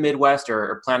be in the Midwest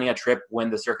or planning a trip when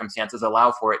the circumstances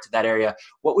allow for it to that area,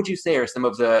 what would you say are some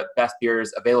of the best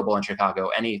beers available in Chicago?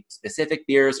 Any specific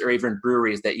beers or even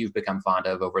breweries that you've become fond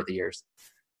of over the years?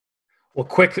 Well,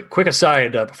 quick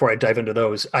aside before I dive into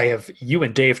those, I have you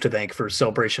and Dave to thank for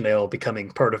Celebration Ale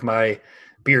becoming part of my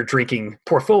beer drinking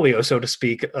portfolio, so to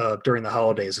speak, during the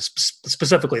holidays,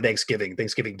 specifically Thanksgiving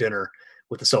dinner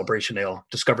with the Celebration Ale.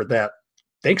 Discovered that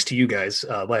thanks to you guys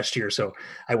last year, so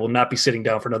I will not be sitting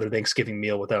down for another Thanksgiving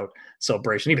meal without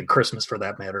Celebration, even Christmas for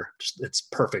that matter. It's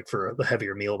perfect for the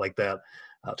heavier meal like that.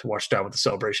 To wash down with the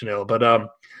Celebration Ale, but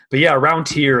yeah, around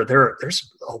here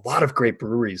there's a lot of great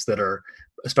breweries that are,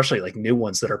 especially like new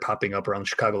ones that are popping up around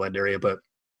the Chicagoland area. But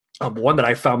one that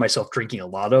I found myself drinking a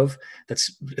lot of,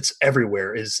 it's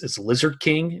everywhere, is Lizard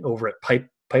King over at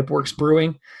Pipeworks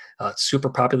Brewing. It's super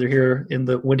popular here in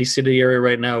the Windy City area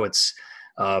right now. It's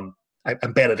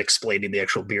I'm bad at explaining the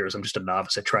actual beers. I'm just a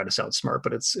novice. I try to sound smart,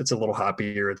 but it's a little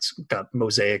hoppier. It's got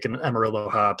Mosaic and Amarillo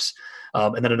hops.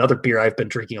 And then another beer I've been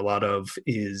drinking a lot of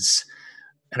is,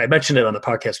 and I mentioned it on the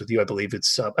podcast with you, I believe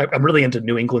it's, I'm really into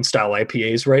New England style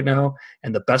IPAs right now.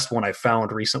 And the best one I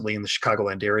found recently in the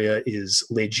Chicagoland area is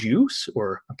Le Juice,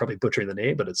 or I'm probably butchering the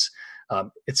name, but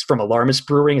it's from Alarmist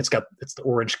Brewing. It's the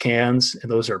orange cans,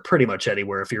 and those are pretty much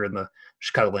anywhere. If you're in the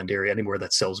Chicagoland area, anywhere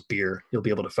that sells beer, you'll be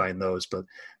able to find those. But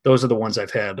those are the ones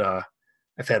I've had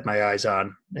my eyes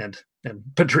on and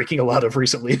been drinking a lot of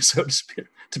recently, so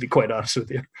to be quite honest with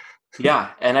you. Yeah,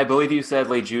 and I believe you said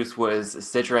Le Juice was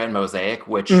Citra and Mosaic,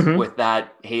 which with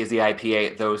that hazy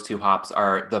IPA, those two hops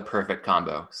are the perfect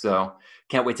combo. So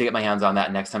can't wait to get my hands on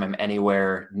that next time I'm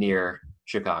anywhere near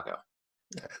Chicago.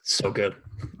 It's so good.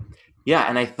 Yeah,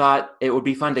 and I thought it would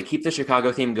be fun to keep the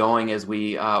Chicago theme going as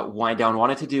we wind down.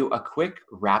 Wanted to do a quick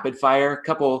rapid fire,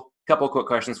 couple quick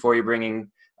questions for you,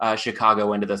 bringing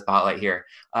Chicago into the spotlight here.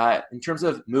 In terms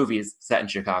of movies set in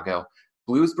Chicago,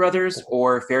 Blues Brothers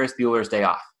or Ferris Bueller's Day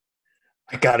Off?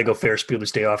 I got to go Ferris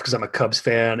Bueller's Day Off because I'm a Cubs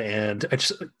fan, and I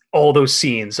just all those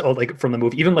scenes, all like from the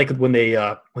movie, even like when they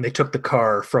took the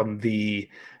car from the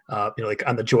like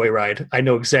on the Joyride, I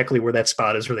know exactly where that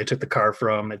spot is where they took the car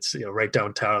from. It's right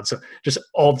downtown. So just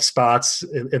all the spots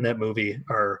in that movie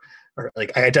are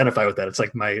like I identify with that. It's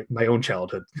like my own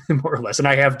childhood more or less. And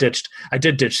I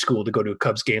did ditch school to go to a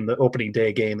Cubs game, the opening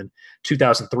day game in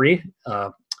 2003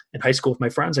 in high school with my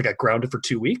friends. I got grounded for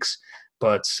 2 weeks.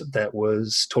 But that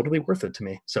was totally worth it to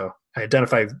me. So I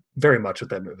identify very much with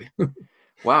that movie.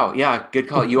 Wow. Yeah. Good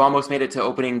call. You almost made it to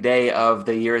opening day of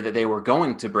the year that they were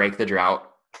going to break the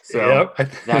drought. So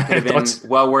that could have been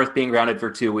well worth being grounded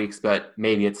for 2 weeks, but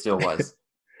maybe it still was.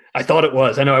 I thought it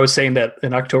was. I know I was saying that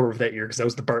in October of that year because that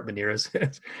was the Bartman year,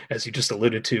 as you just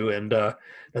alluded to. And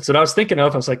that's what I was thinking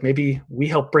of. I was like, maybe we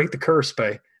helped break the curse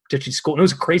by ditching school. And it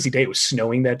was a crazy day. It was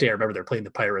snowing that day. I remember they were playing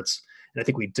the Pirates. And I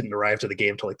think we didn't arrive to the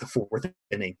game until like the fourth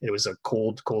inning. It was a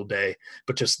cold day,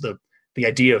 but just the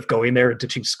idea of going there and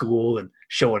ditching school and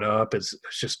showing up it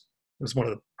was one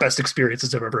of the best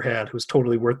experiences I've ever had. It was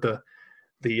totally worth the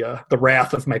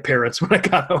wrath of my parents when I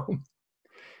got home.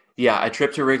 Yeah, a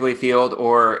trip to Wrigley Field,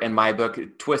 or in my book,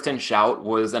 Twist and Shout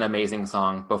was an amazing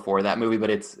song before that movie, but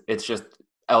it's just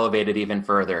elevated even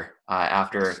further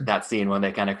after that scene when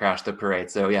they kind of crashed the parade.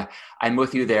 So yeah, I'm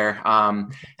with you there. How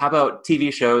about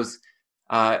TV shows?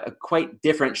 Quite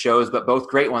different shows, but both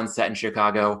great ones set in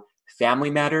Chicago. Family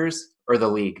Matters or The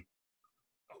League?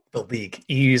 The League,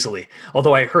 easily.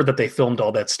 Although I heard that they filmed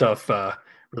all that stuff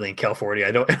really in California.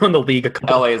 I know on The League,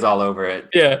 LA is all over it.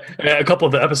 Yeah, a couple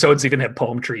of the episodes even had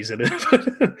palm trees in it.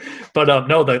 But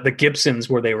no, the Gibsons,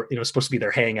 where they were supposed to be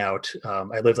their hangout.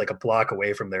 I lived like a block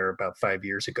away from there about 5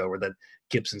 years ago, where that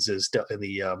Gibsons is in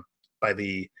the by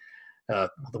the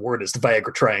word is the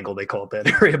Viagra Triangle, they call it that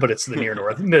area, but it's the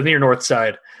near north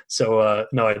side. So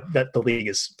no, the League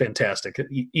is fantastic.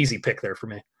 Easy pick there for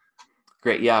me.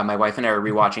 Great. Yeah, my wife and I are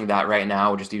rewatching that right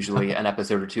now, just usually an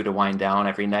episode or two to wind down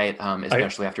every night,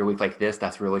 especially after a week like this.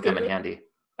 That's really come in handy.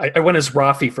 I went as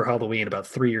Rafi for Halloween about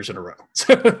 3 years in a row.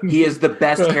 He is the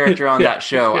best character on that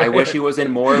show. I wish he was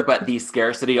in more, but the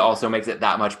scarcity also makes it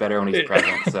that much better when he's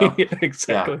present. So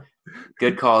exactly. Yeah.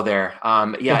 Good call there.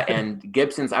 And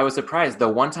Gibson's, I was surprised. The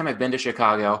one time I've been to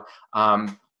Chicago,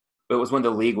 it was when The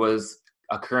League was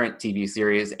a current TV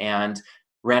series, and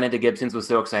ran into Gibson's, was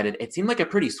so excited. It seemed like a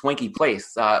pretty swanky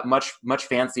place, much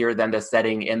fancier than the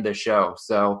setting in the show.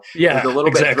 So I was a Yeah, little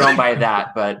bit exactly. thrown by that,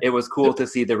 but it was cool to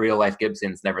see the real life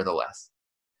Gibson's nevertheless.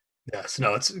 Yes,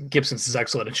 no, it's Gibson's is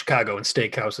excellent in Chicago, and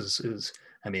steakhouse is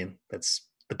I mean, that's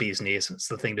the bee's knees. It's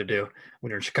the thing to do when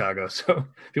you're in Chicago. So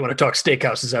if you want to talk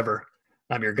steakhouses ever,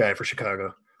 I'm your guy for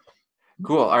Chicago.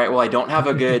 Cool. All right. Well, I don't have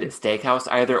a good steakhouse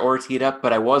either or teed up,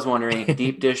 but I was wondering,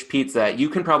 deep dish pizza, you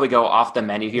can probably go off the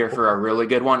menu here for a really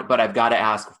good one, but I've got to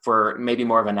ask for maybe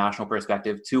more of a national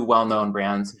perspective, two well-known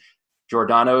brands,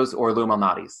 Giordano's or Lou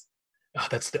Malnati's. Oh,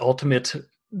 that's the ultimate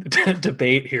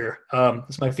debate here.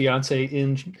 Is my fiance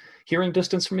in hearing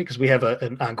distance from me? Because we have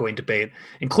an ongoing debate,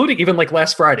 including even like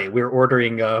last Friday, we were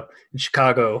ordering in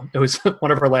Chicago. It was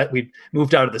one of our we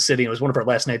moved out of the city. And it was one of our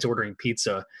last nights ordering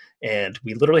pizza, and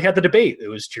we literally had the debate. It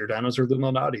was Giordano's or Lou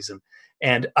Malnati's,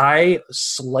 and I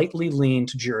slightly lean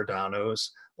to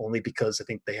Giordano's only because I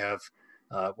think they have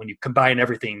when you combine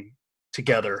everything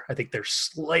together, I think they're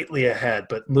slightly ahead.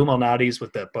 But Lou Malnati's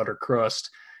with that butter crust,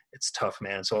 it's tough,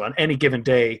 man. So on any given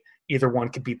day, either one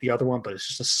could beat the other one, but it's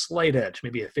just a slight edge,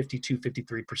 maybe a 52,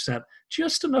 53%,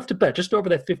 just enough to bet, just over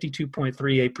that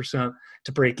 52.38%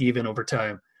 to break even over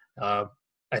time. I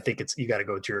think you got to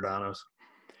go with Giordano's.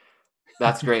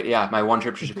 That's great. Yeah, my one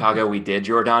trip to Chicago, we did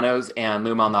Giordano's, and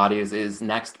Lou Malnati's is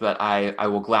next, but I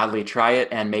will gladly try it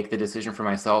and make the decision for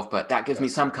myself. But that gives me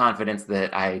some confidence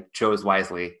that I chose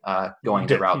wisely going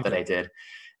the route that I did.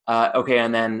 Okay,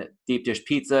 and then deep dish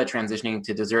pizza, transitioning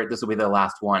to dessert. This will be the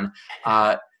last one.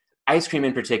 Ice cream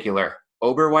in particular,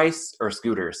 Oberweis or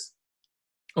Scooters?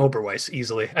 Oberweis,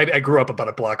 easily. I grew up about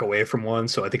a block away from one,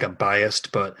 so I think I'm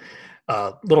biased, but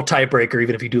little tiebreaker,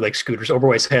 even if you do like Scooters.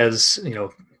 Oberweis has,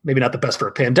 maybe not the best for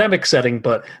a pandemic setting,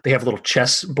 but they have little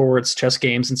chess boards, chess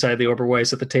games inside the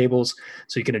Oberweis at the tables,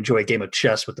 so you can enjoy a game of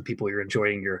chess with the people you're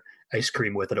enjoying your ice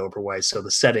cream with at Oberweis. So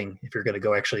the setting, if you're going to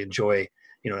go actually enjoy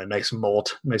a nice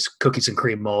malt, nice cookies and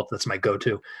cream malt, that's my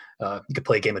go-to. You could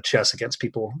play a game of chess against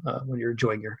people when you're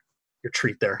enjoying your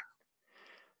treat there.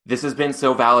 This has been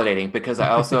so validating because I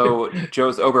also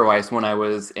chose Oberweis when I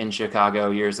was in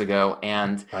Chicago years ago,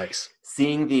 and nice.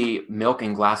 Seeing the milk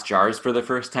in glass jars for the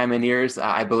first time in years,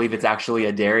 I believe it's actually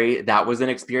a dairy. That was an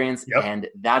experience, and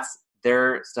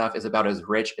their stuff is about as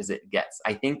rich as it gets.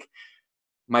 I think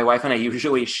my wife and I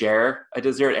usually share a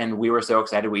dessert, and we were so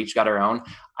excited we each got our own.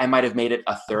 I might have made it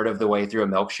a third of the way through a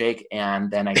milkshake,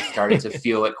 and then I started to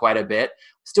feel it quite a bit.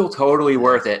 Still totally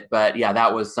worth it, but yeah,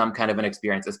 that was some kind of an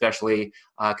experience, especially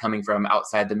coming from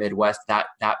outside the Midwest. That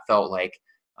felt like,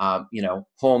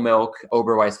 whole milk.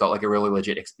 Oberweis felt like a really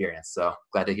legit experience. So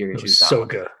glad to hear you choose that. So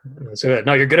good. So good.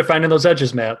 No, you're good at finding those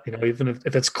edges, Matt. Even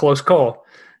if it's close call,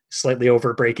 slightly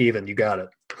over break even, you got it.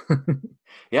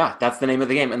 Yeah, that's the name of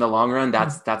the game. In the long run,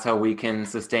 that's how we can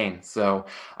sustain. So,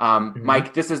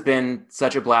 Mike, this has been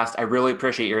such a blast. I really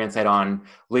appreciate your insight on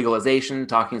legalization,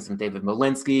 talking to some David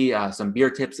Malinsky, some beer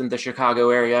tips in the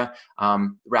Chicago area.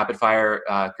 Rapid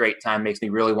fire, great time. Makes me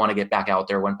really want to get back out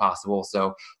there when possible.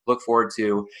 So look forward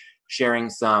to sharing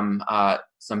some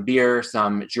beer,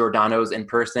 some Giordano's in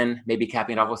person, maybe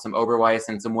capping it off with some Oberweis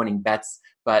and some winning bets.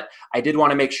 But I did want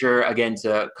to make sure, again,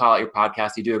 to call out your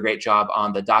podcast. You do a great job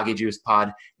on the Doggy Juice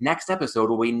pod. Next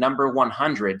episode will be number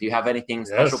 100. Do you have anything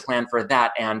special planned for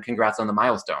that? And congrats on the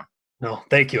milestone. No,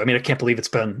 thank you. I mean, I can't believe it's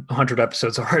been 100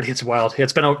 episodes already. It's wild.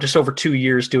 It's been just over 2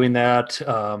 years doing that.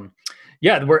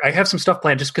 I have some stuff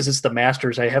planned just because it's the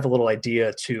Masters. I have a little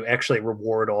idea to actually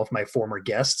reward all of my former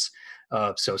guests.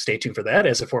 So stay tuned for that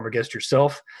as a former guest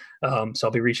yourself. So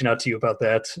I'll be reaching out to you about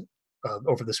that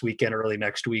over this weekend, early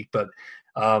next week. But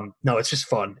no, it's just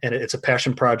fun. And it's a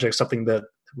passion project, something that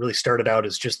really started out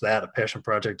as just that, a passion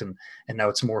project. And now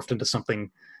it's morphed into something,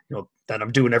 that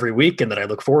I'm doing every week and that I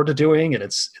look forward to doing. And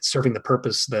it's serving the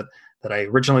purpose that I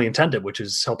originally intended, which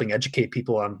is helping educate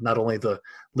people on not only the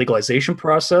legalization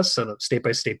process on a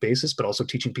state-by-state basis, but also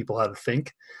teaching people how to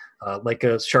think like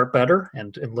a sharp bettor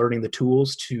and learning the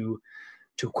tools to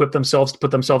equip themselves, to put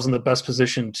themselves in the best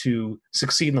position to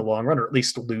succeed in the long run, or at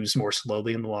least lose more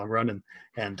slowly in the long run.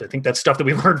 And I think that's stuff that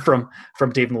we learned from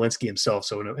Dave Malinsky himself.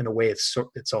 So in a way,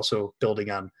 it's also building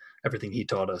on everything he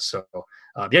taught us. So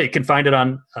you can find it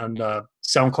on SoundCloud,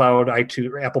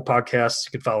 iTunes, Apple Podcasts.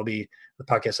 You can follow the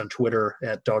podcast on Twitter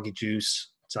at Doggy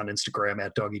Juice. It's on Instagram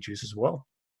at Doggy Juice as well.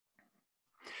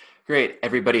 Great.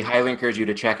 Everybody, highly encourage you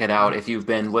to check it out. If you've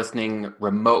been listening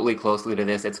remotely closely to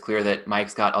this, it's clear that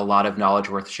Mike's got a lot of knowledge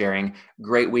worth sharing.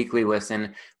 Great weekly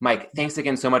listen. Mike, thanks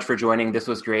again so much for joining. This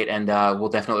was great, and we'll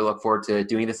definitely look forward to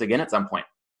doing this again at some point.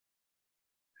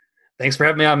 Thanks for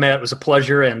having me on, Matt. It was a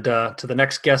pleasure. And to the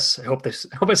next guests, I hope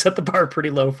I set the bar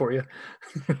pretty low for you.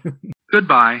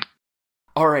 Goodbye.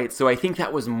 Alright, so I think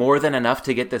that was more than enough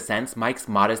to get the sense Mike's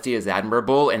modesty is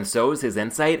admirable, and so is his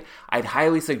insight. I'd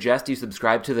highly suggest you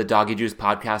subscribe to the Doggy Juice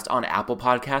podcast on Apple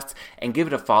Podcasts, and give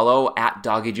it a follow at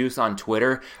Doggy Juice on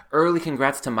Twitter. Early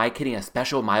congrats to Mike hitting a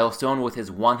special milestone with his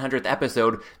 100th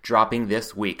episode dropping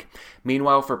this week.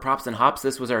 Meanwhile, for Props and Hops,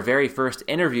 this was our very first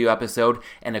interview episode,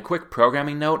 and a quick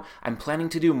programming note, I'm planning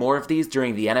to do more of these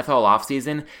during the NFL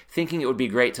offseason, thinking it would be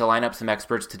great to line up some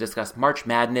experts to discuss March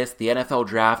Madness, the NFL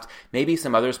Draft, maybe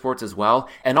some other sports as well,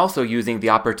 and also using the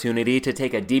opportunity to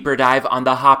take a deeper dive on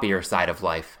the hoppier side of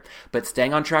life. But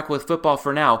staying on track with football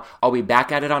for now, I'll be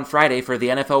back at it on Friday for the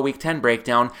NFL Week 10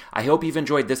 breakdown. I hope you've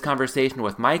enjoyed this conversation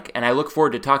with Mike, and I look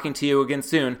forward to talking to you again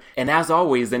soon. And as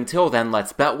always, until then,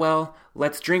 let's bet well,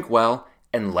 let's drink well,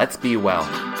 and let's be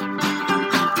well.